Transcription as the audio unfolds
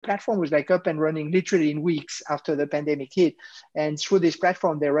platform was like up and running literally in weeks after the pandemic hit. And through this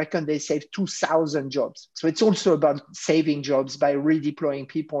platform, they reckon they saved 2,000 jobs. So it's also about saving jobs by redeploying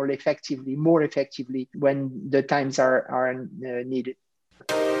people effectively, more effectively when the times are needed.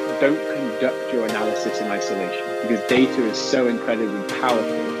 Don't conduct your analysis in isolation because data is so incredibly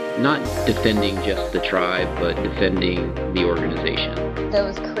powerful. Not defending just the tribe, but defending the organization.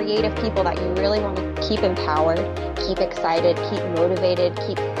 Those creative people that you really want to keep empowered, keep excited, keep motivated,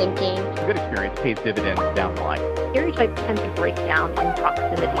 keep thinking. A good experience pays dividends down the line. Stereotypes tend to break down in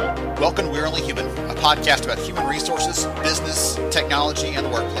proximity. Welcome to We're Only Human, a podcast about human resources, business, technology, and the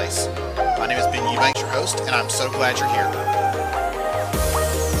workplace. My name is Ben Eubanks, your host, and I'm so glad you're here.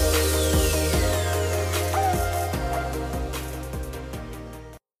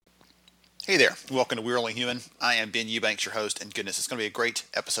 Hey there, welcome to We're Only Human. I am Ben Eubanks, your host, and goodness, it's going to be a great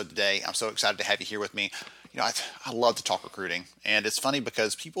episode today. I'm so excited to have you here with me. You know, I love to talk recruiting, and it's funny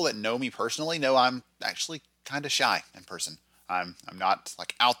because people that know me personally know I'm actually kind of shy in person. I'm not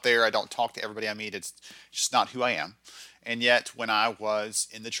like out there. I don't talk to everybody I meet. It's just not who I am. And yet, when I was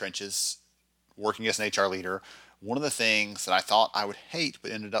in the trenches working as an HR leader, one of the things that I thought I would hate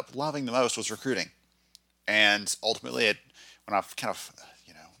but ended up loving the most was recruiting. And ultimately, when I've kind of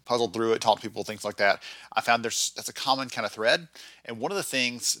puzzled through it, talked to people, things like that, I found that's a common kind of thread. And one of the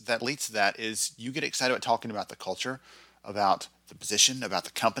things that leads to that is you get excited about talking about the culture, about the position, about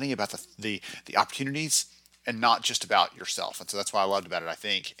the company, about the opportunities, and not just about yourself. And so that's why I loved about it, I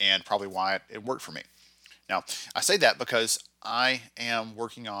think, and probably why it worked for me. Now, I say that because I am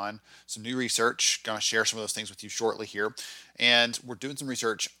working on some new research, going to share some of those things with you shortly here. And we're doing some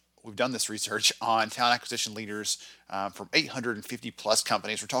research. We've done this research on talent acquisition leaders from 850 plus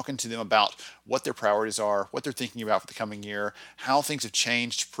companies. We're talking to them about what their priorities are, what they're thinking about for the coming year, how things have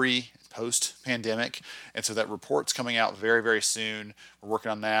changed pre and post pandemic. And so that report's coming out very, very soon. We're working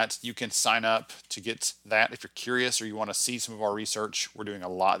on that. You can sign up to get that if you're curious or you want to see some of our research. We're doing a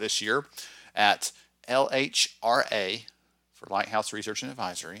lot this year at LHRA for Lighthouse Research and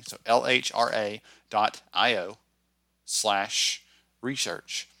Advisory. So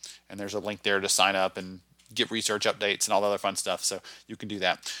LHRA.io/research. And there's a link there to sign up and get research updates and all the other fun stuff. So you can do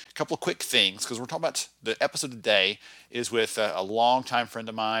that. A couple of quick things, because we're talking about the episode today is with a longtime friend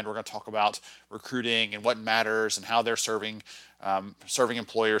of mine. We're going to talk about recruiting and what matters and how they're serving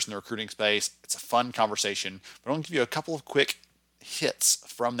employers in the recruiting space. It's a fun conversation. But I'm going to give you a couple of quick hits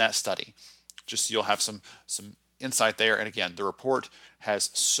from that study, just so you'll have some insight there. And again, the report has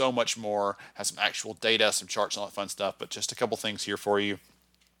so much more, has some actual data, some charts, and all that fun stuff. But just a couple things here for you.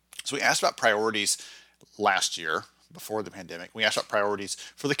 So we asked about priorities last year before the pandemic. We asked about priorities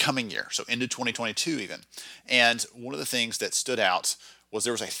for the coming year, so into 2022 even. And one of the things that stood out was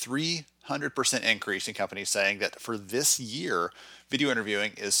there was a 300% increase in companies saying that for this year, video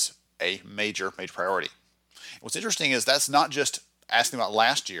interviewing is a major priority. And what's interesting is that's not just asking about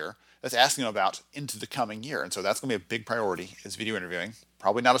last year, that's asking about into the coming year. And so that's going to be a big priority is video interviewing.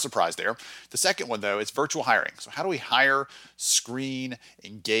 Probably not a surprise there. The second one, though, is virtual hiring. So how do we hire, screen,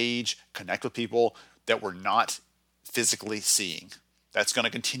 engage, connect with people that we're not physically seeing? That's going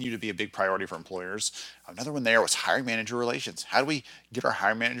to continue to be a big priority for employers. Another one there was hiring manager relations. How do we get our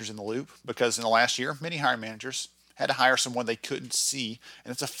hiring managers in the loop? Because in the last year, many hiring managers had to hire someone they couldn't see,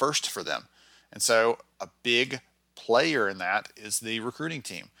 and it's a first for them. And so a big player in that is the recruiting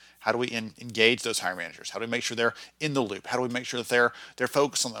team. How do we engage those hiring managers? How do we make sure they're in the loop? How do we make sure that they're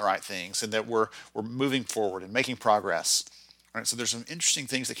focused on the right things and that we're moving forward and making progress? All right, so there's some interesting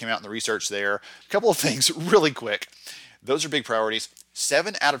things that came out in the research there. A couple of things really quick. Those are big priorities.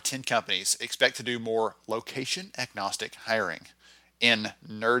 7 out of 10 companies expect to do more location agnostic hiring. In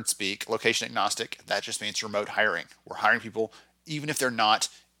nerd speak, location agnostic, that just means remote hiring. We're hiring people even if they're not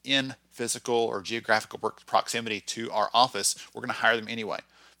in physical or geographical proximity to our office. We're going to hire them anyway,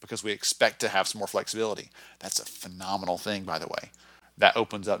 because we expect to have some more flexibility. That's a phenomenal thing, by the way. That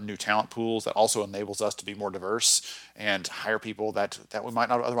opens up new talent pools. That also enables us to be more diverse and hire people that we might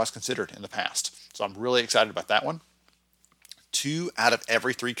not have otherwise considered in the past. So I'm really excited about that one. 2 out of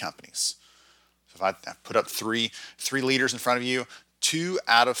every 3 companies. So if I put up three leaders in front of you, 2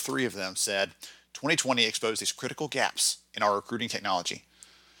 out of 3 of them said 2020 exposed these critical gaps in our recruiting technology.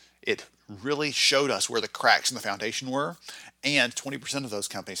 It really showed us where the cracks in the foundation were, and 20% of those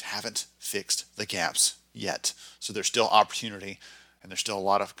companies haven't fixed the gaps yet. So there's still opportunity, and there's still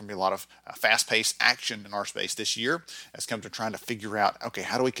going to be a lot of fast-paced action in our space this year as it comes to trying to figure out, okay,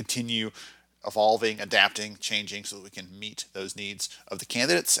 how do we continue evolving, adapting, changing so that we can meet those needs of the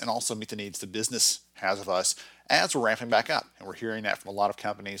candidates and also meet the needs the business has of us as we're ramping back up. And we're hearing that from a lot of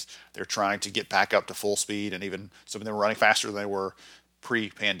companies. They're trying to get back up to full speed, and even some of them are running faster than they were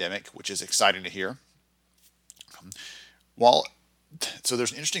pre-pandemic, which is exciting to hear. So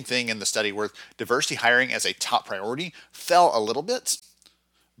there's an interesting thing in the study where diversity hiring as a top priority fell a little bit.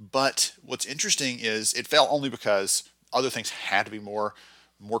 But what's interesting is it fell only because other things had to be more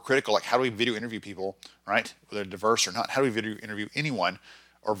critical. Like, how do we video interview people, right? Whether they're diverse or not. How do we video interview anyone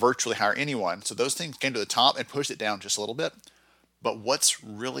or virtually hire anyone? So those things came to the top and pushed it down just a little bit. But what's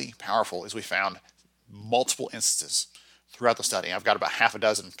really powerful is we found multiple instances throughout the study. I've got about half a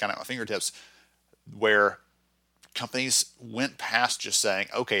dozen kind of at my fingertips where companies went past just saying,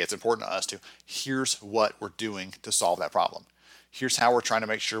 okay, it's important to us to, here's what we're doing to solve that problem. Here's how we're trying to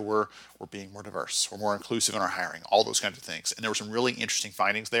make sure we're being more diverse, we're more inclusive in our hiring, all those kinds of things. And there were some really interesting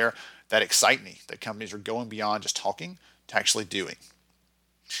findings there that excite me, that companies are going beyond just talking to actually doing.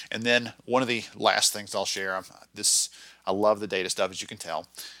 And then one of the last things I'll share, I love the data stuff, as you can tell.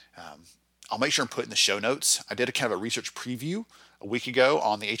 I'll make sure and put in the show notes. I did a kind of a research preview a week ago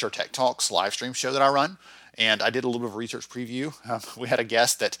on the HR Tech Talks live stream show that I run. And I did a little bit of a research preview. We had a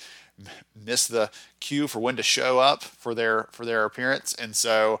guest that missed the cue for when to show up for their appearance. And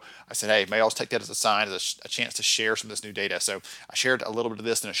so I said, hey, may I also take that as a sign, as a chance to share some of this new data. So I shared a little bit of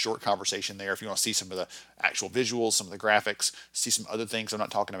this in a short conversation there. If you want to see some of the actual visuals, some of the graphics, see some other things I'm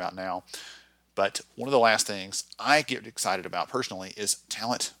not talking about now. But one of the last things I get excited about personally is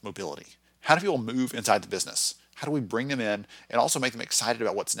talent mobility. How do people move inside the business? How do we bring them in and also make them excited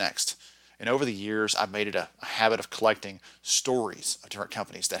about what's next? And over the years, I've made it a habit of collecting stories of different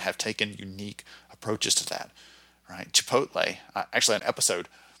companies that have taken unique approaches to that, right? Chipotle, actually an episode,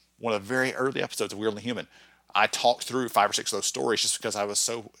 one of the very early episodes of Weirdly Human, I talked through 5 or 6 of those stories just because I was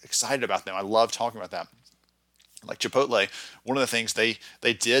so excited about them. I love talking about that. Like Chipotle, one of the things they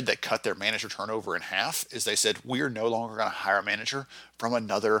did that cut their manager turnover in half is they said, we are no longer going to hire a manager from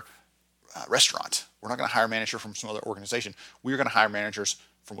another restaurant. We're not going to hire a manager from some other organization. We're going to hire managers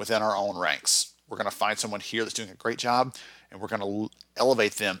from within our own ranks. We're going to find someone here that's doing a great job, and we're going to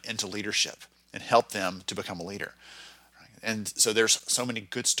elevate them into leadership and help them to become a leader. And so there's so many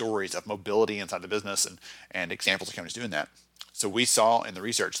good stories of mobility inside the business and examples of companies doing that. So we saw in the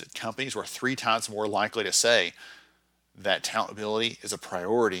research that companies were 3 times more likely to say that talent mobility is a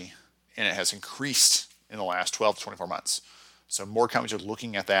priority, and it has increased in the last 12 to 24 months. So more companies are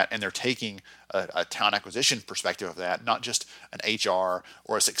looking at that, and they're taking a talent acquisition perspective of that, not just an HR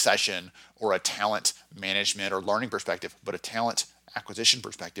or a succession or a talent management or learning perspective, but a talent acquisition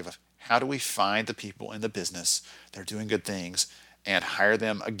perspective of how do we find the people in the business that are doing good things and hire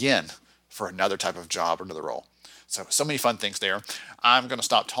them again for another type of job or another role. So many fun things there. I'm going to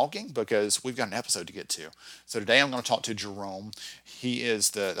stop talking because we've got an episode to get to. So today I'm going to talk to Jerome. He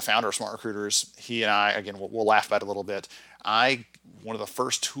is the founder of Smart Recruiters. He and I, again, we'll laugh about it a little bit. One of the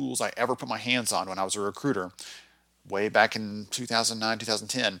first tools I ever put my hands on when I was a recruiter, way back in 2009,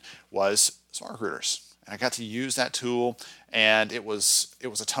 2010, was Smart Recruiters. And I got to use that tool, and it was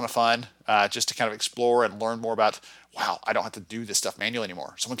a ton of fun just to kind of explore and learn more about, wow, I don't have to do this stuff manually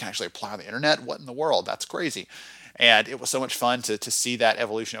anymore. Someone can actually apply on the internet. What in the world? That's crazy. And it was so much fun to see that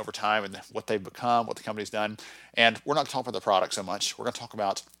evolution over time and what they've become, what the company's done. And we're not going to talk about the product so much. We're going to talk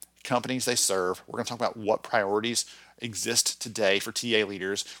about companies they serve. We're going to talk about what priorities exist today for TA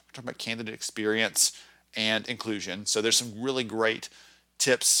leaders. We're talking about candidate experience and inclusion. So there's some really great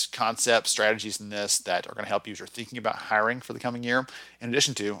tips, concepts, strategies in this that are going to help you as you're thinking about hiring for the coming year, in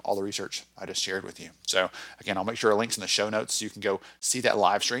addition to all the research I just shared with you. So again, I'll make sure a link's in the show notes so you can go see that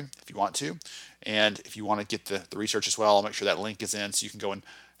live stream if you want to. And if you want to get the research as well, I'll make sure that link is in so you can go and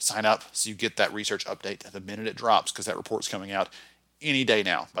sign up so you get that research update the minute it drops, because that report's coming out any day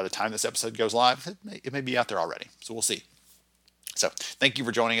now. By the time this episode goes live, it may be out there already. So we'll see. So thank you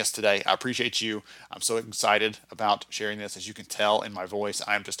for joining us today. I appreciate you. I'm so excited about sharing this. As you can tell in my voice,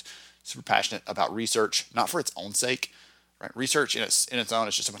 I'm just super passionate about research, not for its own sake, right? Research in its own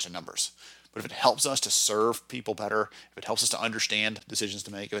is just a bunch of numbers. But if it helps us to serve people better, if it helps us to understand decisions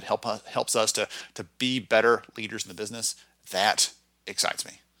to make, if it helps us to be better leaders in the business, that excites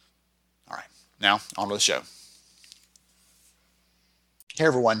me. All right, now on to the show. Hey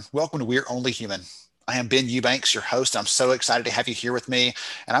everyone, welcome to We're Only Human. I am Ben Eubanks, your host. I'm so excited to have you here with me.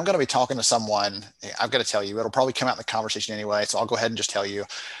 And I'm going to be talking to someone, I've got to tell you, it'll probably come out in the conversation anyway, so I'll go ahead and just tell you.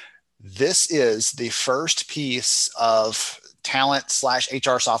 This is the first piece of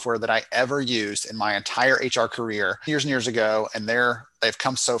talent/HR software that I ever used in my entire HR career years and years ago. And they've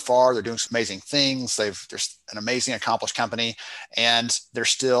come so far. They're doing some amazing things. They're an amazing, accomplished company. And they're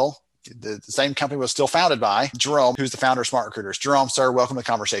still, the same company was still founded by Jerome, who's the founder of Smart Recruiters. Jerome, sir, welcome to the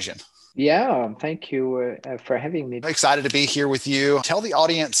conversation. Yeah, thank you for having me. I'm excited to be here with you. Tell the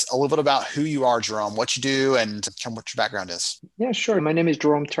audience a little bit about who you are, Jerome, what you do, and what your background is. Yeah, sure. My name is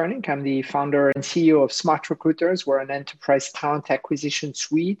Jerome Turning. I'm the founder and CEO of Smart Recruiters. We're an enterprise talent acquisition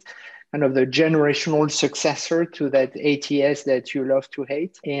suite, kind of the generational successor to that ATS that you love to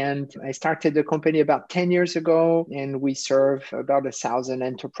hate. And I started the company about 10 years ago, and we serve about 1,000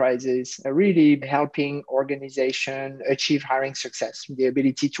 enterprises, really helping organization achieve hiring success, the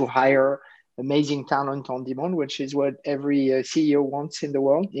ability to hire amazing talent on demand, which is what every CEO wants in the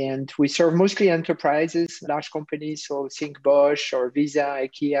world. And we serve mostly enterprises, large companies. So think Bosch or Visa,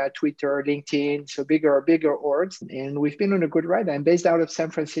 IKEA, Twitter, LinkedIn. So bigger orgs. And we've been on a good ride. I'm based out of San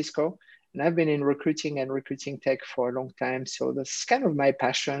Francisco. And I've been in recruiting and recruiting tech for a long time. So that's kind of my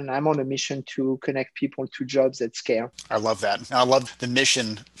passion. I'm on a mission to connect people to jobs at scale. I love that. I love the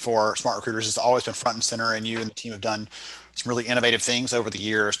mission for Smart Recruiters. It's always been front and center, and you and the team have done some really innovative things over the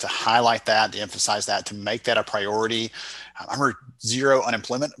years to highlight that, to emphasize that, to make that a priority. I remember zero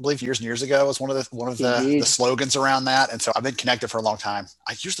unemployment, I believe years and years ago was one of the slogans around that. And so I've been connected for a long time.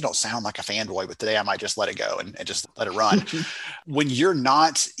 I usually don't sound like a fanboy, but today I might just let it go and just let it run. When you're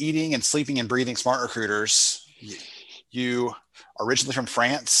not eating and sleeping and breathing Smart Recruiters, you originally from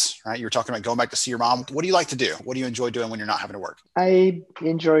France, right? You were talking about going back to see your mom. What do you like to do? What do you enjoy doing when you're not having to work? I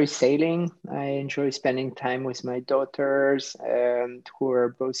enjoy sailing. I enjoy spending time with my daughters, who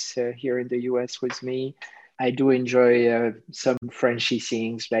are both here in the US with me. I do enjoy some Frenchy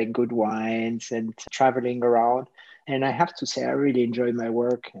things like good wines and traveling around. And I have to say, I really enjoy my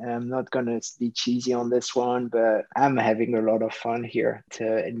work. I'm not going to be cheesy on this one, but I'm having a lot of fun here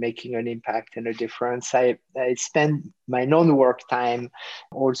and making an impact and a difference. I spend my non-work time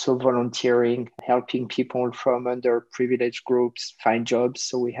also volunteering, helping people from underprivileged groups find jobs.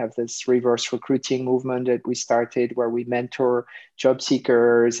 So we have this reverse recruiting movement that we started where we mentor job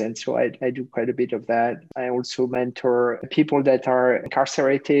seekers. And so I do quite a bit of that. I also mentor people that are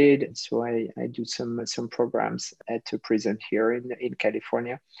incarcerated. So I do some programs at a prison here in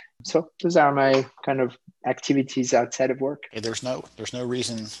California. So those are my kind of activities outside of work. Hey, there's no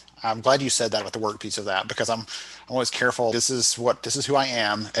reason. I'm glad you said that with the work piece of that, because I'm always careful. This is who I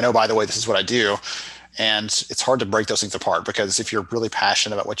am. And oh, by the way, this is what I do. And it's hard to break those things apart, because if you're really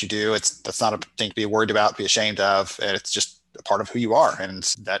passionate about what you do, that's not a thing to be worried about, be ashamed of. And it's just a part of who you are. And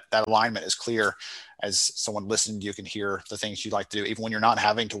that alignment is clear. As someone listening, you can hear the things you like to do. Even when you're not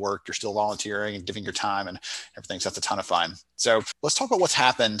having to work, you're still volunteering and giving your time and everything. So that's a ton of fun. So let's talk about what's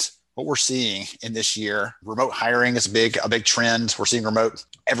happened, what we're seeing in this year. Remote hiring is a big trend. We're seeing remote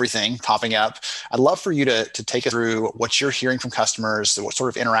everything popping up. I'd love for you to take us through what you're hearing from customers, what sort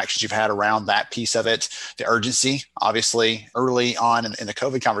of interactions you've had around that piece of it, the urgency, obviously early on in the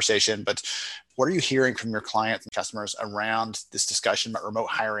COVID conversation, but what are you hearing from your clients and customers around this discussion about remote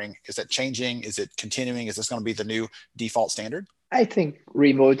hiring? Is that changing? Is it continuing? Is this going to be the new default standard? I think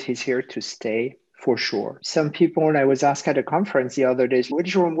remote is here to stay for sure. Some people, I was asked at a conference the other day,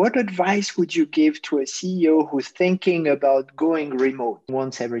 Jerome, what advice would you give to a CEO who's thinking about going remote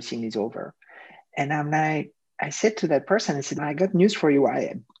once everything is over? And I said to that person, I said, I got news for you.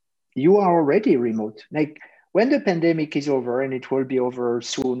 You are already remote. Like, when the pandemic is over, and it will be over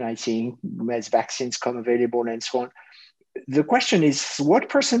soon, I think, as vaccines come available and so on, the question is, what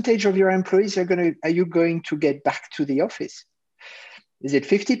percentage of your employees are you going to get back to the office? Is it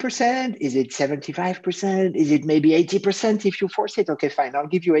 50%? Is it 75%? Is it maybe 80% if you force it? Okay, fine, I'll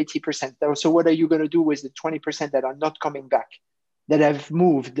give you 80%. So what are you going to do with the 20% that are not coming back, that have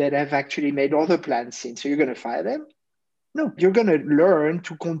moved, that have actually made other plans since? So you're going to fire them? No, you're going to learn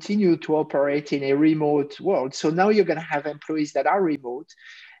to continue to operate in a remote world. So now you're going to have employees that are remote.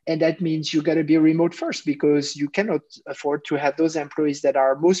 And that means you got to be remote first, because you cannot afford to have those employees that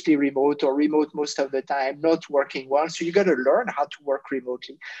are mostly remote or remote most of the time, not working well. So you got to learn how to work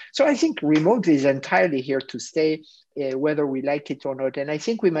remotely. So I think remote is entirely here to stay, whether we like it or not. And I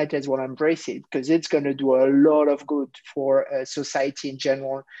think we might as well embrace it, because it's going to do a lot of good for society in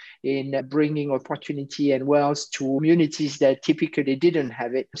general in bringing opportunity and wealth to communities that typically didn't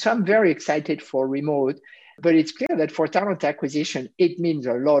have it. So I'm very excited for remote. But it's clear that for talent acquisition, it means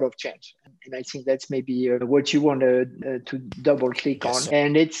a lot of change. And I think that's maybe what you want to double click on.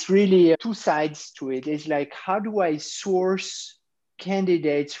 And it's really two sides to it. It's like, how do I source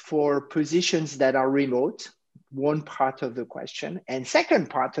candidates for positions that are remote? One part of the question. And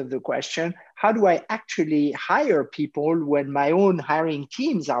second part of the question, how do I actually hire people when my own hiring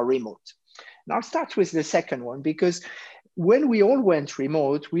teams are remote? And I'll start with the second one, because when we all went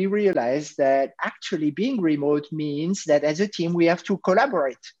remote, we realized that actually being remote means that as a team, we have to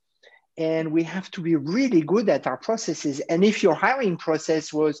collaborate. And we have to be really good at our processes. And if your hiring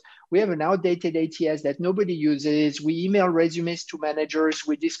process was, we have an outdated ATS that nobody uses, we email resumes to managers,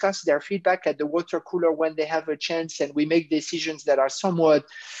 we discuss their feedback at the water cooler when they have a chance, and we make decisions that are somewhat,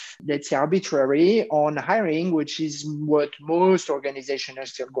 let's say, arbitrary on hiring, which is what most organizations are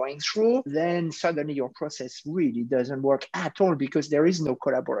still going through, then suddenly your process really doesn't work at all because there is no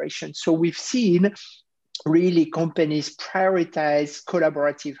collaboration. So we've seen really companies prioritize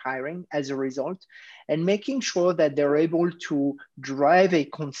collaborative hiring as a result, and making sure that they're able to drive a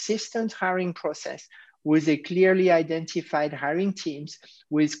consistent hiring process with a clearly identified hiring teams,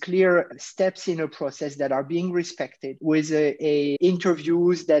 with clear steps in a process that are being respected, with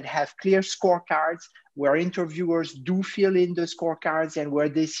interviews that have clear scorecards where interviewers do fill in the scorecards and where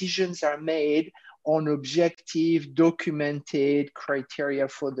decisions are made on objective, documented criteria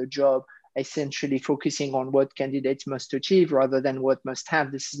for the job, essentially focusing on what candidates must achieve rather than what must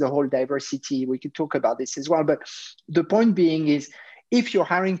have. This is the whole diversity. We could talk about this as well. But the point being is, if your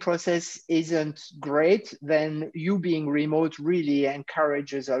hiring process isn't great, then you being remote really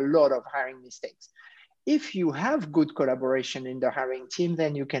encourages a lot of hiring mistakes. If you have good collaboration in the hiring team,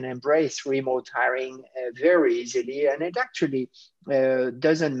 then you can embrace remote hiring very easily. And it actually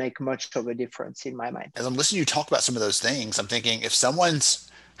doesn't make much of a difference in my mind. As I'm listening to you talk about some of those things, I'm thinking if someone's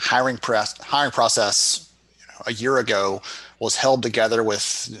hiring process a year ago was held together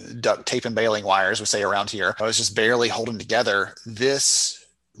with duct tape and baling wires, we say around here, I was just barely holding together. This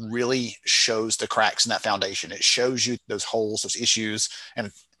really shows the cracks in that foundation. It shows you those holes, those issues.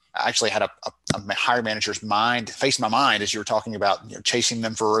 And I actually had a hiring manager's mind facing my mind as you were talking about, chasing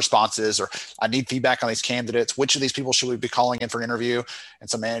them for responses, or I need feedback on these candidates. Which of these people should we be calling in for an interview? And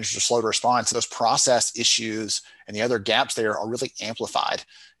some managers are slow to respond. So those process issues and the other gaps there are really amplified.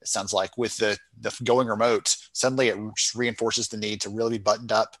 It sounds like with the going remote, suddenly it just reinforces the need to really be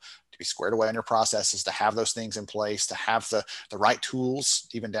buttoned up, to be squared away on your processes, to have those things in place, to have the right tools,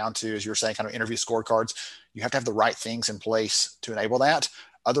 even down to, as you were saying, kind of interview scorecards. You have to have the right things in place to enable that.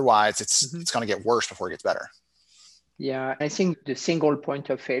 Otherwise, it's going to get worse before it gets better. Yeah, I think the single point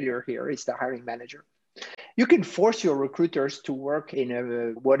of failure here is the hiring manager. You can force your recruiters to work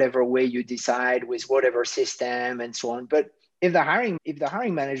in whatever way you decide, with whatever system and so on. But if the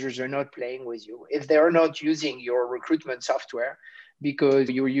hiring managers are not playing with you, if they are not using your recruitment software because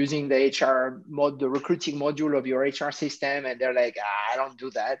you're using the the recruiting module of your HR system, and they're like, I don't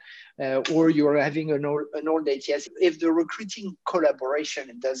do that, or you're having an old ATS. If the recruiting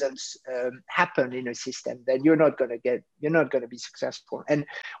collaboration doesn't happen in a system, then you're not going to be successful. And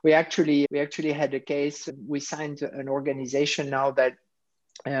we actually had a case. We signed an organization now that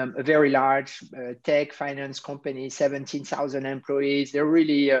a very large tech finance company, 17,000 employees. They're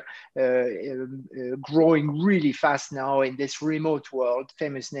really growing really fast now in this remote world,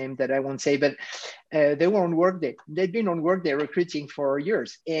 famous name that I won't say, but they were on Workday. They'd been on Workday recruiting for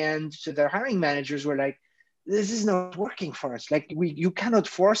years. And so the hiring managers were like, this is not working for us. Like you cannot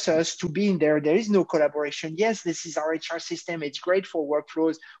force us to be in there. There is no collaboration. Yes, this is our HR system. It's great for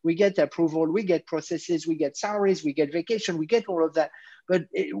workflows. We get approval, we get processes, we get salaries, we get vacation, we get all of that. But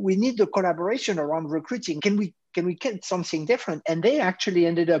we need the collaboration around recruiting. Can we get something different? And they actually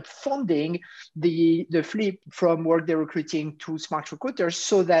ended up funding the flip from Workday Recruiting to Smart Recruiters,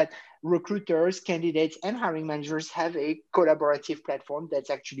 so that recruiters, candidates, and hiring managers have a collaborative platform that's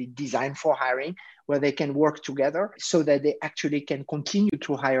actually designed for hiring, where they can work together so that they actually can continue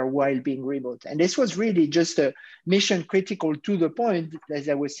to hire while being remote. And this was really just a mission critical, to the point, as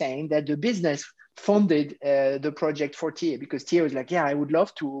I was saying, that the business funded the project for TA, because TA was like, yeah, I would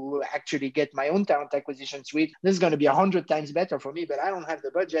love to actually get my own talent acquisition suite. This is going to be 100 times better for me, but I don't have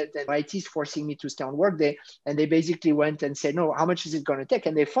the budget, and IT is forcing me to stay on Workday. And they basically went and said, no, how much is it going to take?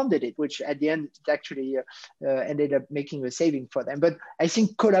 And they funded it, which at the end it actually ended up making a saving for them. But I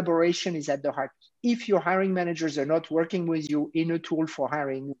think collaboration is at the heart. If your hiring managers are not working with you in a tool for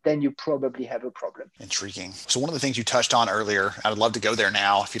hiring, then you probably have a problem. Intriguing. So one of the things you touched on earlier, I would love to go there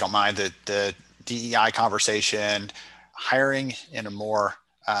now, if you don't mind, the DEI conversation, hiring in a more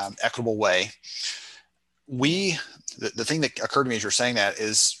equitable way. The thing that occurred to me as you're saying that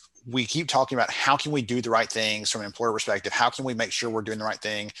is, we keep talking about how can we do the right things from an employer perspective? How can we make sure we're doing the right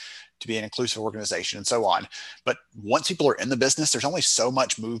thing to be an inclusive organization and so on? But once people are in the business, there's only so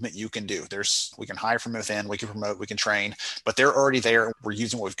much movement you can do. We can hire from within, we can promote, we can train, but they're already there. We're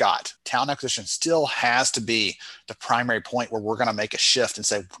using what we've got. Talent acquisition still has to be the primary point where we're going to make a shift and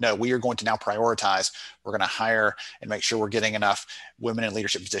say, no, we are going to now prioritize. We're going to hire and make sure we're getting enough women in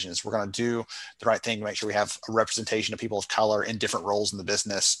leadership positions. We're going to do the right thing to make sure we have a representation of people of color in different roles in the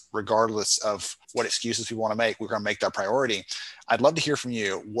business, regardless of what excuses we want to make. We're going to make that priority. I'd love to hear from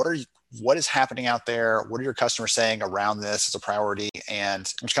you. what is happening out there? What are your customers saying around this as a priority?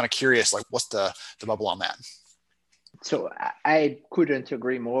 And I'm just kind of curious, like, what's the bubble on that? So I couldn't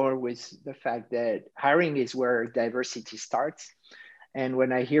agree more with the fact that hiring is where diversity starts. And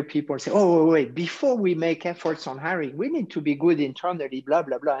when I hear people say, oh, wait, before we make efforts on hiring, we need to be good internally, blah,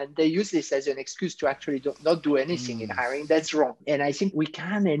 blah, blah. And they use this as an excuse to actually not do anything in hiring. That's wrong. And I think we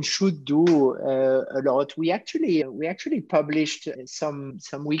can and should do a lot. We actually published some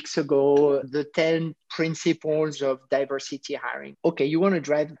weeks ago the 10 principles of diversity hiring. Okay, you want to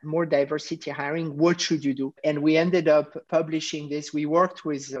drive more diversity hiring, what should you do? And we ended up publishing this. We worked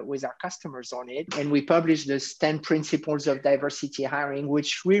with our customers on it, and we published this 10 principles of diversity hiring,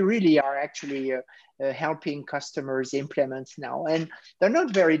 which we really are actually helping customers implement now. And they're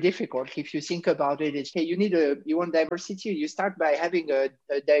not very difficult. If you think about it, it's, hey, you want diversity, you start by having a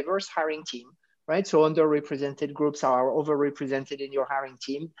diverse hiring team. Right? So underrepresented groups are overrepresented in your hiring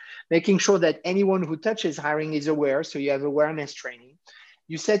team, making sure that anyone who touches hiring is aware. So you have awareness training.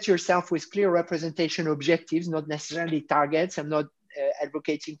 You set yourself with clear representation objectives, not necessarily targets. I'm not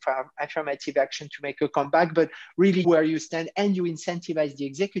advocating for affirmative action to make a comeback, but really where you stand, and you incentivize the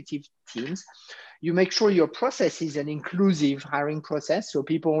executive teams. You make sure your process is an inclusive hiring process, so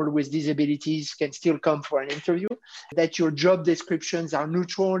people with disabilities can still come for an interview, that your job descriptions are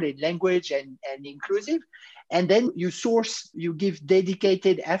neutral in language and inclusive. And then you give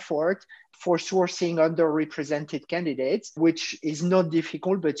dedicated effort for sourcing underrepresented candidates, which is not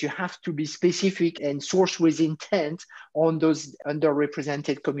difficult, but you have to be specific and source with intent on those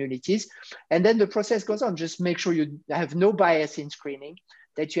underrepresented communities. And then the process goes on. Just make sure you have no bias in screening,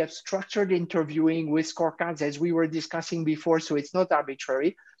 that you have structured interviewing with scorecards, as we were discussing before, so it's not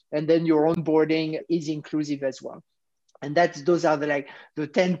arbitrary. And then your onboarding is inclusive as well. And those are the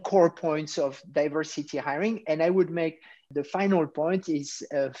 10 core points of diversity hiring. And I would make the final point is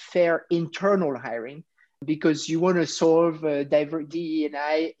fair internal hiring, because you want to solve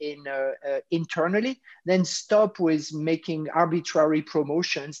DE&I internally, then stop with making arbitrary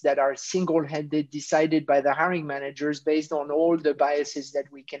promotions that are single-handed decided by the hiring managers based on all the biases that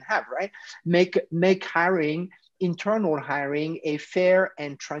we can have, right? Make internal hiring a fair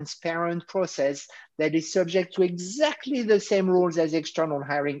and transparent process that is subject to exactly the same rules as external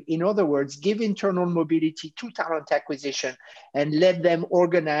hiring. In other words, give internal mobility to talent acquisition and let them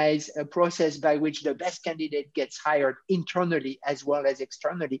organize a process by which the best candidate gets hired internally as well as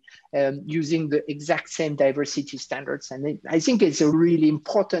externally, using the exact same diversity standards. And I think it's a really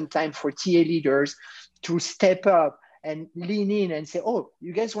important time for TA leaders to step up and lean in and say, oh,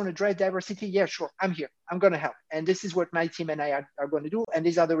 you guys want to drive diversity? Yeah, sure, I'm here. I'm going to help. And this is what my team and I are going to do. And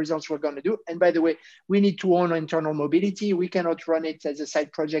these are the results we're going to do. And by the way, we need to own internal mobility. We cannot run it as a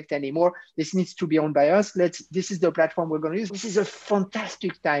side project anymore. This needs to be owned by us. This is the platform we're going to use. This is a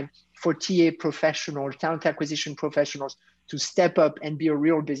fantastic time for TA professionals, talent acquisition professionals, to step up and be a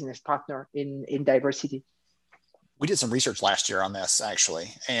real business partner in diversity. We did some research last year on this,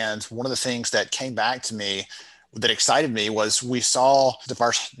 actually. And one of the things that came back to me that excited me was we saw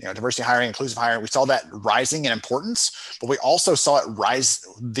diversity hiring, inclusive hiring. We saw that rising in importance, but we also saw it rise,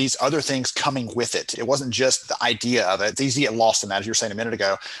 these other things coming with it. It wasn't just the idea of it. It's easy to get lost in that, as you were saying a minute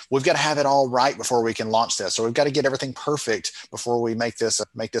ago. We've got to have it all right before we can launch this. So we've got to get everything perfect before we make this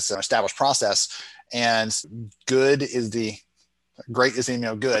an established process. And great is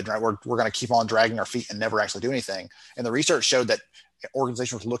good, right? We're going to keep on dragging our feet and never actually do anything. And the research showed that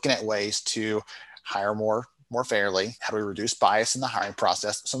organizations were looking at ways to hire more fairly. How do we reduce bias in the hiring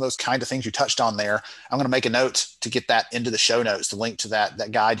process? Some of those kind of things you touched on there. I'm going to make a note to get that into the show notes, to link to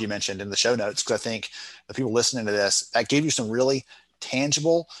that guide you mentioned in the show notes, because I think the people listening to this, that gave you some really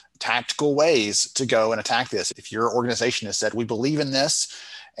tangible, tactical ways to go and attack this. If your organization has said, we believe in this,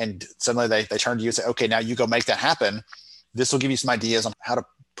 and suddenly they turn to you and say, okay, now you go make that happen, this will give you some ideas on how to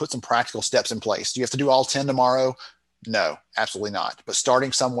put some practical steps in place. Do you have to do all 10 tomorrow? No, absolutely not. But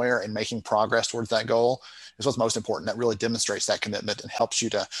starting somewhere and making progress towards that goal is what's most important. That really demonstrates that commitment and helps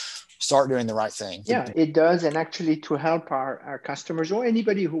you to start doing the right thing. Yeah, it does. And actually, to help our customers or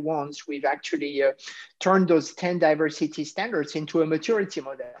anybody who wants, we've actually turned those 10 diversity standards into a maturity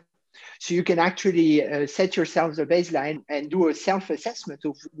model. So you can actually set yourselves a baseline and do a self-assessment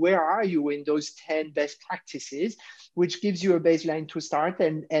of where are you in those 10 best practices, which gives you a baseline to start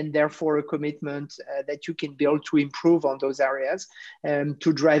and therefore a commitment that you can build to improve on those areas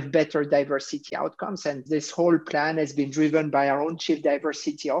to drive better diversity outcomes. And this whole plan has been driven by our own Chief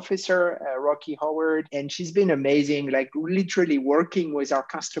Diversity Officer, Rocky Howard, and she's been amazing, like literally working with our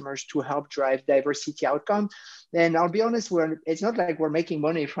customers to help drive diversity outcomes. And I'll be honest, it's not like we're making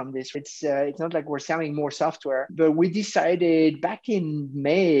money from this. it's not like we're selling more software, but we decided back in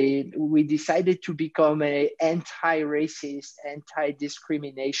May, we decided to become an anti-racist,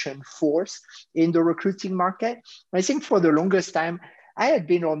 anti-discrimination force in the recruiting market. I think for the longest time, I had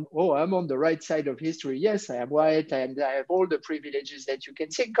been I'm on the right side of history. Yes, I am white and I have all the privileges that you can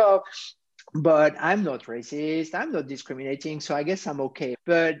think of, but I'm not racist, I'm not discriminating, so I guess I'm okay.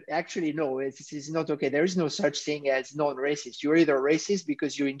 But actually, no, it's not okay. There is no such thing as non-racist. You're either racist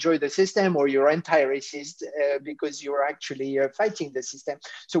because you enjoy the system, or you're anti-racist because you're actually fighting the system.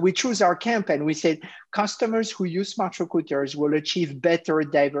 So we choose our camp, and we said customers who use Smart Recruiters will achieve better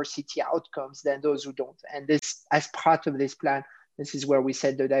diversity outcomes than those who don't. And this, as part of this plan, this is where we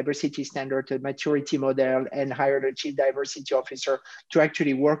set the diversity standard, the maturity model, and hired a chief diversity officer to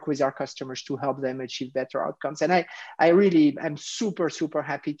actually work with our customers to help them achieve better outcomes. And I really am super, super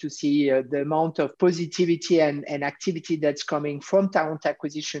happy to see the amount of positivity and activity that's coming from talent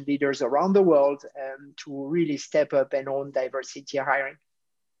acquisition leaders around the world to really step up and own diversity hiring.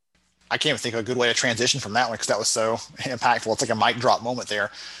 I can't even think of a good way to transition from that one because that was so impactful. It's like a mic drop moment there.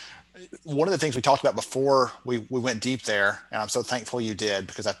 One of the things we talked about before we went deep there, and I'm so thankful you did,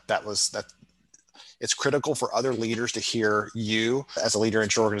 because that it's critical for other leaders to hear you as a leader in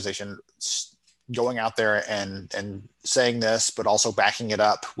your organization going out there and saying this, but also backing it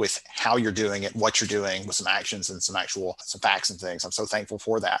up with how you're doing it, what you're doing with some actions and some facts and things. I'm so thankful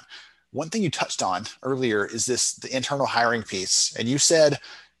for that. One thing you touched on earlier is the internal hiring piece, and you said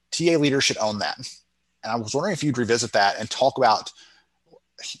TA leaders should own that. And I was wondering if you'd revisit that and talk about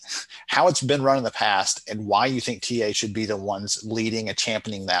how it's been run in the past and why you think TA should be the ones leading and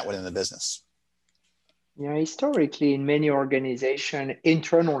championing that within the business. Yeah, historically, in many organizations,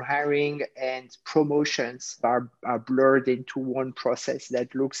 internal hiring and promotions are blurred into one process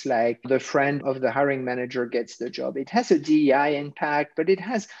that looks like the friend of the hiring manager gets the job. It has a DEI impact, but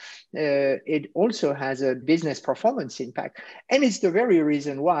it also has a business performance impact. And it's the very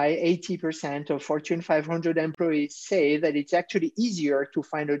reason why 80% of Fortune 500 employees say that it's actually easier to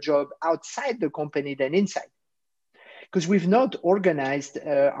find a job outside the company than inside, because we've not organized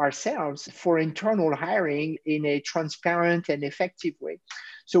ourselves for internal hiring in a transparent and effective way.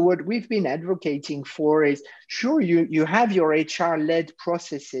 So what we've been advocating for is, sure, you have your HR-led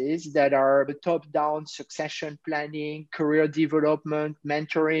processes that are the top-down succession planning, career development,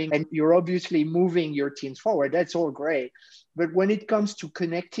 mentoring, and you're obviously moving your teams forward. That's all great. But when it comes to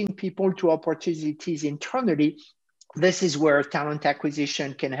connecting people to opportunities internally, this is where talent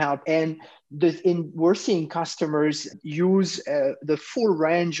acquisition can help. And we're seeing customers use the full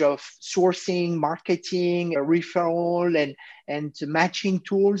range of sourcing, marketing, referral, and matching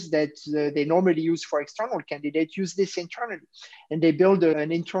tools that they normally use for external candidates, use this internally. And they build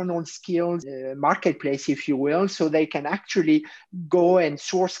an internal skills marketplace, if you will, so they can actually go and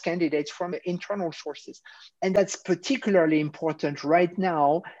source candidates from internal sources. And that's particularly important right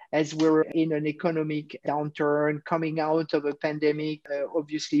now as we're in an economic downturn, coming out of a pandemic.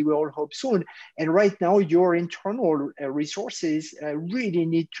 Obviously, we all hope soon. And right now, your internal resources really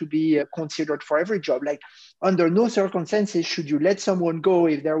need to be considered for every job. Like, under no circumstances should you let someone go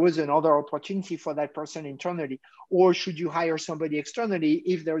if there was another opportunity for that person internally, or should you hire somebody externally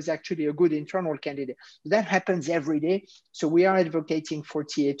if there is actually a good internal candidate. That happens every day. So we are advocating for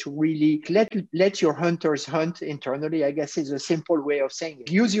TA to really let your hunters hunt internally, I guess is a simple way of saying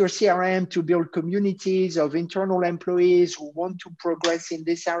it. Use your CRM to build communities of internal employees who want to progress in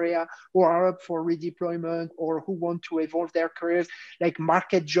this area, who are up for redeployment, or who want to evolve their careers, like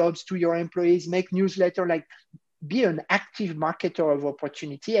market jobs to your employees, make newsletter, like be an active marketer of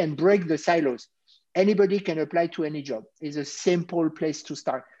opportunity and break the silos. Anybody can apply to any job. It's a simple place to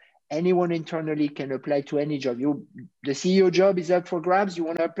start. Anyone internally can apply to any job. The CEO job is up for grabs. You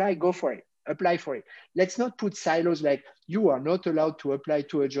want to apply, go for it. Apply for it. Let's not put silos like you are not allowed to apply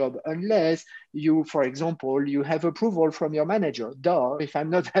to a job unless you, for example, you have approval from your manager. Duh, if I'm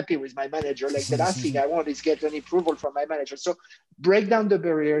not happy with my manager, like the last thing I want is get an approval from my manager. So break down the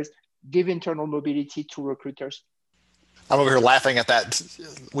barriers, give internal mobility to recruiters. I'm over here laughing at that.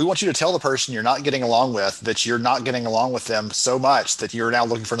 We want you to tell the person you're not getting along with that you're not getting along with them so much that you're now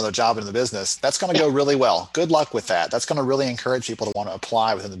looking for another job in the business. That's going to go really well. Good luck with that. That's going to really encourage people to want to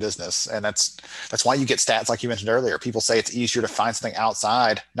apply within the business. And that's why you get stats like you mentioned earlier. People say it's easier to find something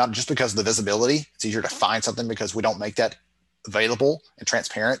outside, not just because of the visibility. It's easier to find something because we don't make that available and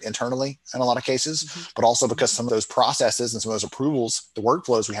transparent internally in a lot of cases, but also because some of those processes and some of those approvals, the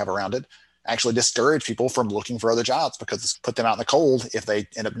workflows we have around it, actually discourage people from looking for other jobs because it's put them out in the cold if they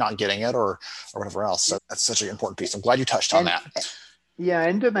end up not getting it or whatever else. So that's such an important piece. I'm glad you touched on that. Yeah,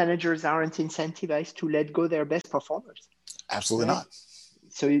 and the managers aren't incentivized to let go their best performers. Absolutely not.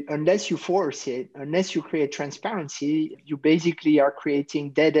 So unless you force it, unless you create transparency, you basically are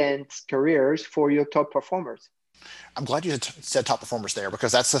creating dead-end careers for your top performers. I'm glad you said top performers there,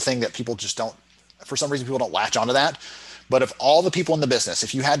 because that's the thing that people just don't, for some reason, people don't latch onto that. But of all the people in the business,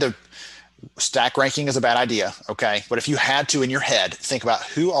 if you had to, stack ranking is a bad idea, okay? But if you had to, in your head, think about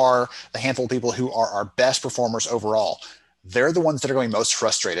who are the handful of people who are our best performers overall, they're the ones that are going to be most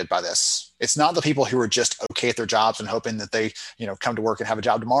frustrated by this. It's not the people who are just okay at their jobs and hoping that they, come to work and have a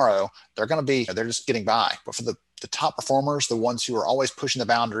job tomorrow. They're just getting by. But for the top performers, the ones who are always pushing the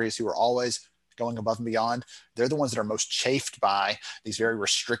boundaries, who are always going above and beyond, they're the ones that are most chafed by these very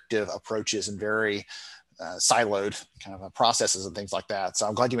restrictive approaches and very siloed kind of processes and things like that. So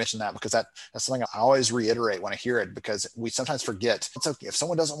I'm glad you mentioned that, because that's something I always reiterate when I hear it, because we sometimes forget it's okay if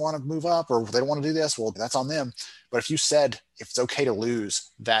someone doesn't want to move up or they don't want to do this, well, that's on them. But if you said if it's okay to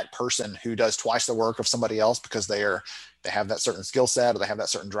lose that person who does twice the work of somebody else because they have that certain skill set or they have that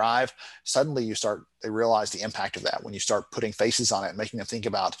certain drive, suddenly they realize the impact of that when you start putting faces on it and making them think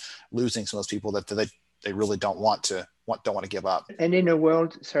about losing some of those people that they really don't want to give up. And in a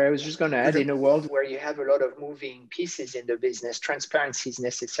world, sorry, I was just going to add, in a world where you have a lot of moving pieces in the business, transparency is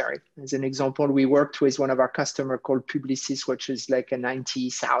necessary. As an example, we worked with one of our customers called Publicis, which is like a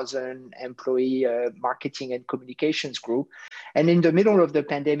 90,000 employee marketing and communications group. And in the middle of the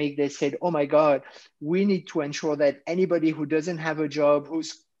pandemic, they said, oh my God, we need to ensure that anybody who doesn't have a job,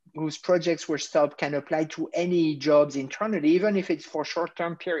 whose projects were stopped, can apply to any jobs internally, even if it's for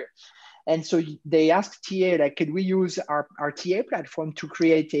short-term period. And so they asked TA, could we use our TA platform to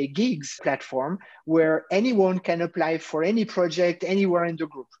create a gigs platform where anyone can apply for any project anywhere in the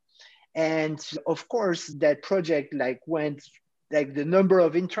group? And of course, that project went, the number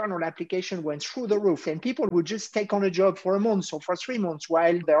of internal applications went through the roof, and people would just take on a job for a month or for 3 months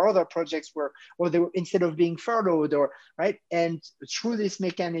while their other projects instead of being furloughed right? And through this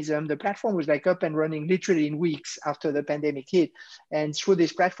mechanism, the platform was up and running literally in weeks after the pandemic hit. And through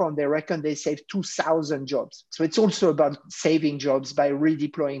this platform, they reckon they saved 2,000 jobs. So it's also about saving jobs by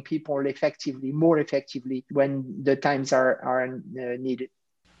redeploying people more effectively when the times are needed.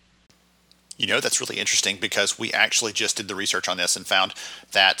 That's really interesting, because we actually just did the research on this and found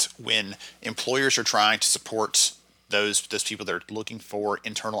that when employers are trying to support those people that are looking for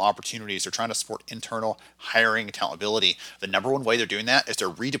internal opportunities, they're trying to support internal hiring and talent ability, the number one way they're doing that is they're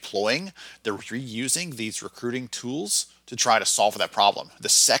reusing these recruiting tools to try to solve that problem. The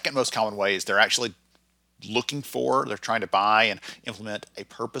second most common way is they're actually they're trying to buy and implement a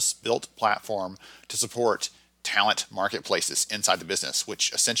purpose-built platform to support talent marketplaces inside the business,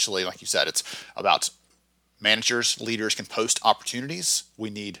 which essentially, like you said, it's about managers, leaders can post opportunities. We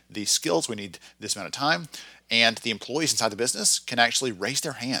need these skills. We need this amount of time. And the employees inside the business can actually raise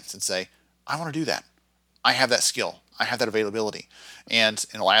their hands and say, I want to do that. I have that skill. I have that availability. And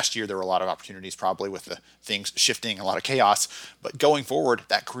in the last year, there were a lot of opportunities, probably with the things shifting, a lot of chaos. But going forward,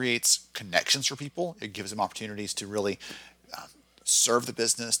 that creates connections for people. It gives them opportunities to really serve the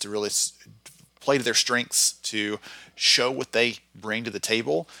business, to really play to their strengths, to show what they bring to the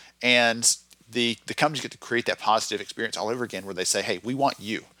table. And the companies get to create that positive experience all over again, where they say, hey, we want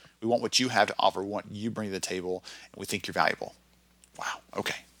you. We want what you have to offer. We want you bring to the table, and we think you're valuable. Wow.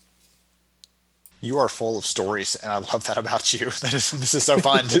 Okay. You are full of stories, and I love that about you. This is so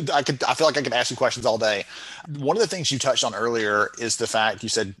fun. I feel like I could ask you questions all day. One of the things you touched on earlier is the fact you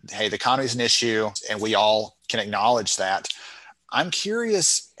said, hey, the economy is an issue, and we all can acknowledge that. I'm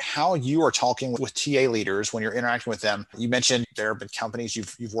curious how you are talking with TA leaders when you're interacting with them. You mentioned there have been companies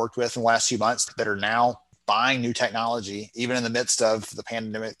you've worked with in the last few months that are now buying new technology, even in the midst of the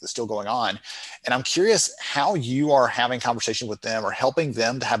pandemic that's still going on. And I'm curious how you are having conversation with them or helping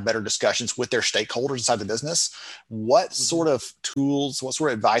them to have better discussions with their stakeholders inside the business. What sort of tools, what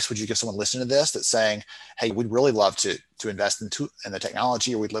sort of advice would you give someone listening to this that's saying, hey, we'd really love to invest in the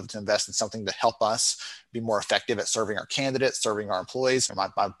technology, or we'd love to invest in something to help us be more effective at serving our candidates, serving our employees, and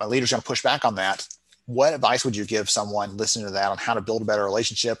my leader's going to push back on that. What advice would you give someone listening to that on how to build a better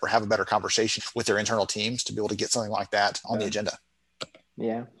relationship or have a better conversation with their internal teams to be able to get something like that on the agenda?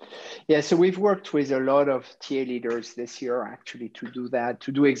 Yeah. So we've worked with a lot of TA leaders this year actually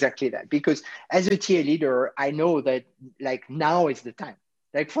to do exactly that. Because as a TA leader, I know that now is the time.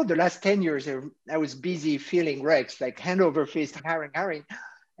 For the last 10 years, I was busy filling recs, hand over fist, hiring.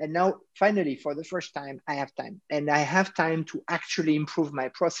 And now, finally, for the first time, I have time. And I have time to actually improve my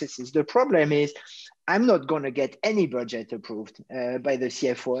processes. The problem is I'm not going to get any budget approved by the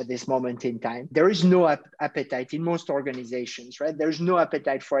CFO at this moment in time. There is no appetite in most organizations, right? There's no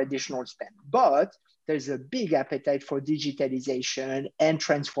appetite for additional spend. But there's a big appetite for digitalization and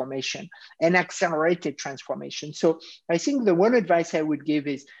transformation and accelerated transformation. So I think the one advice I would give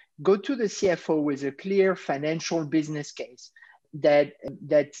is go to the CFO with a clear financial business case that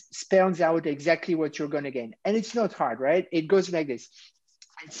spells out exactly what you're going to gain. And it's not hard, right? It goes like this.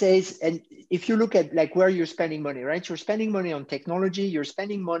 It says, and if you look at like where you're spending money, right? You're spending money on technology, you're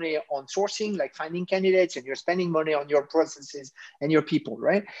spending money on sourcing, like finding candidates, and you're spending money on your processes and your people,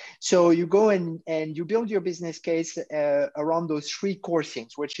 right? So you go and you build your business case around those three core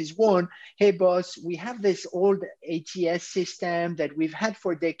things, which is one, hey boss, we have this old ATS system that we've had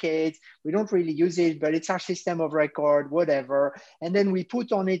for decades. We don't really use it, but it's our system of record, whatever. And then we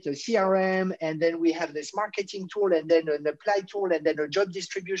put on it a CRM, and then we have this marketing tool, and then an applied tool, and then a job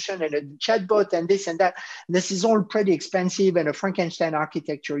distribution and a chatbot and this and that. This is all pretty expensive and a Frankenstein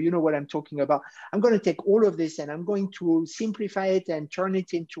architecture. You know what I'm talking about. I'm going to take all of this and I'm going to simplify it and turn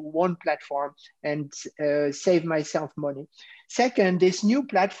it into one platform and save myself money. Second, this new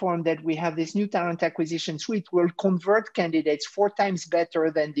platform that we have, this new talent acquisition suite, will convert candidates 4 times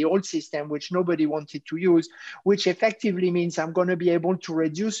better than the old system, which nobody wanted to use, which effectively means I'm going to be able to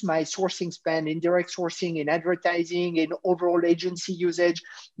reduce my sourcing spend in direct sourcing, in advertising, in overall agency usage.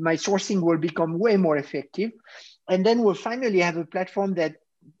 My sourcing will become way more effective. And then we'll finally have a platform that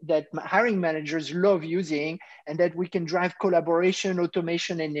hiring managers love using, and that we can drive collaboration,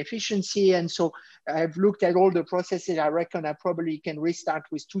 automation, and efficiency. And so I've looked at all the processes. I reckon I probably can restart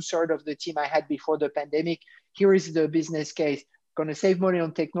with 2/3 of the team I had before the pandemic. Here is the business case. I'm going to save money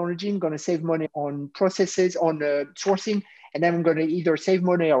on technology. I'm going to save money on processes, on sourcing, and then I'm going to either save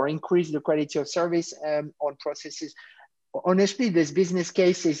money or increase the quality of service on processes. Honestly, this business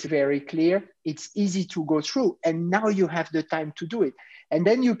case is very clear. It's easy to go through, and now you have the time to do it. And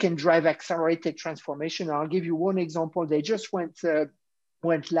then you can drive accelerated transformation. I'll give you one example. They just went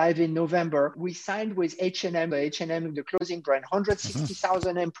live in November. We signed with H&M, the clothing brand,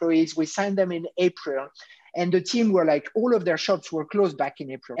 160,000 employees. We signed them in April. And the team were like, all of their shops were closed back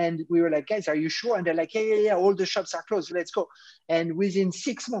in April. And we were like, guys, are you sure? And they're like, yeah, all the shops are closed. Let's go. And within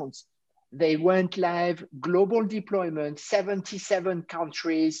 6 months, they went live, global deployment, 77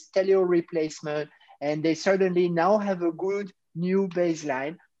 countries, teleo replacement. And they certainly now have a good new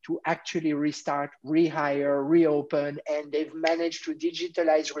baseline to actually restart, rehire, reopen, and they've managed to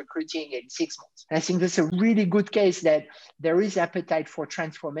digitalize recruiting in 6 months. And I think that's a really good case that there is appetite for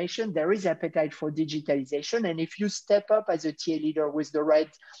transformation, there is appetite for digitalization, and if you step up as a TA leader with the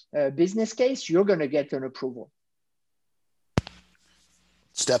right business case, you're going to get an approval.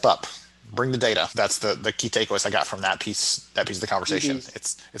 Step up. Bring the data. That's the key takeaways I got from that piece of the conversation.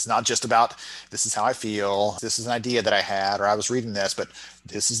 It's not just about this is how I feel, this is an idea that I had, or I was reading this, but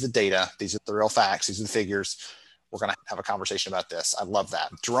this is the data. These are the real facts. These are the figures. We're going to have a conversation about this. I love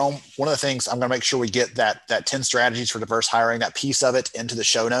that. Jerome, one of the things I'm going to make sure we get that 10 strategies for diverse hiring, that piece of it into the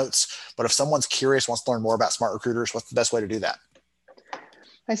show notes. But if someone's curious, wants to learn more about Smart Recruiters, what's the best way to do that?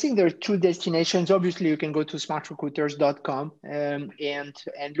 I think there are 2 destinations. Obviously, you can go to smartrecruiters.com and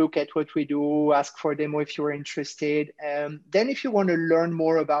look at what we do, ask for a demo if you're interested. Then if you want to learn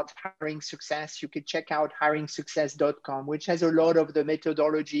more about hiring success, you can check out hiringsuccess.com, which has a lot of the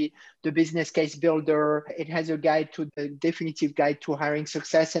methodology, the business case builder. It has a definitive guide to hiring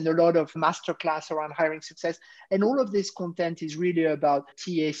success, and a lot of masterclass around hiring success. And all of this content is really about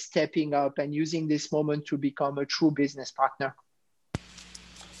TA stepping up and using this moment to become a true business partner.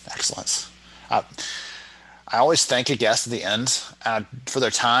 Excellent. I always thank a guest at the end for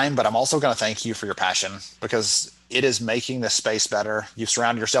their time, but I'm also going to thank you for your passion, because it is making this space better. You've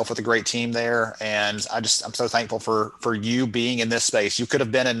surrounded yourself with a great team there. And I'm so thankful for you being in this space. You could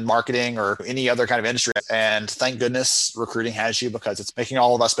have been in marketing or any other kind of industry. And thank goodness recruiting has you, because it's making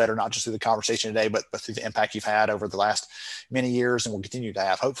all of us better, not just through the conversation today, but through the impact you've had over the last many years and will continue to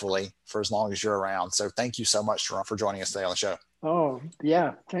have, hopefully, for as long as you're around. So thank you so much, Jerome, for joining us today on the show. Oh,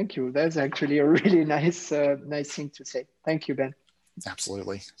 yeah. Thank you. That's actually a really nice thing to say. Thank you, Ben.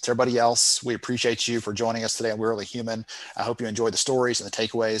 Absolutely. To everybody else, we appreciate you for joining us today on We're Really Human. I hope you enjoyed the stories and the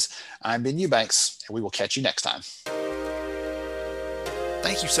takeaways. I'm Ben Eubanks, and we will catch you next time.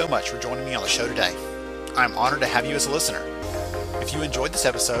 Thank you so much for joining me on the show today. I'm honored to have you as a listener. If you enjoyed this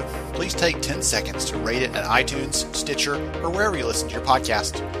episode, please take 10 seconds to rate it at iTunes, Stitcher, or wherever you listen to your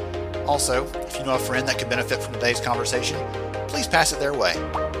podcast. Also, if you know a friend that could benefit from today's conversation, please pass it their way.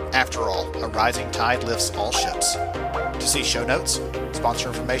 After all, a rising tide lifts all ships. To see show notes, sponsor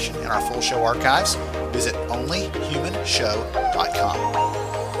information, and our full show archives, visit onlyhumanshow.com.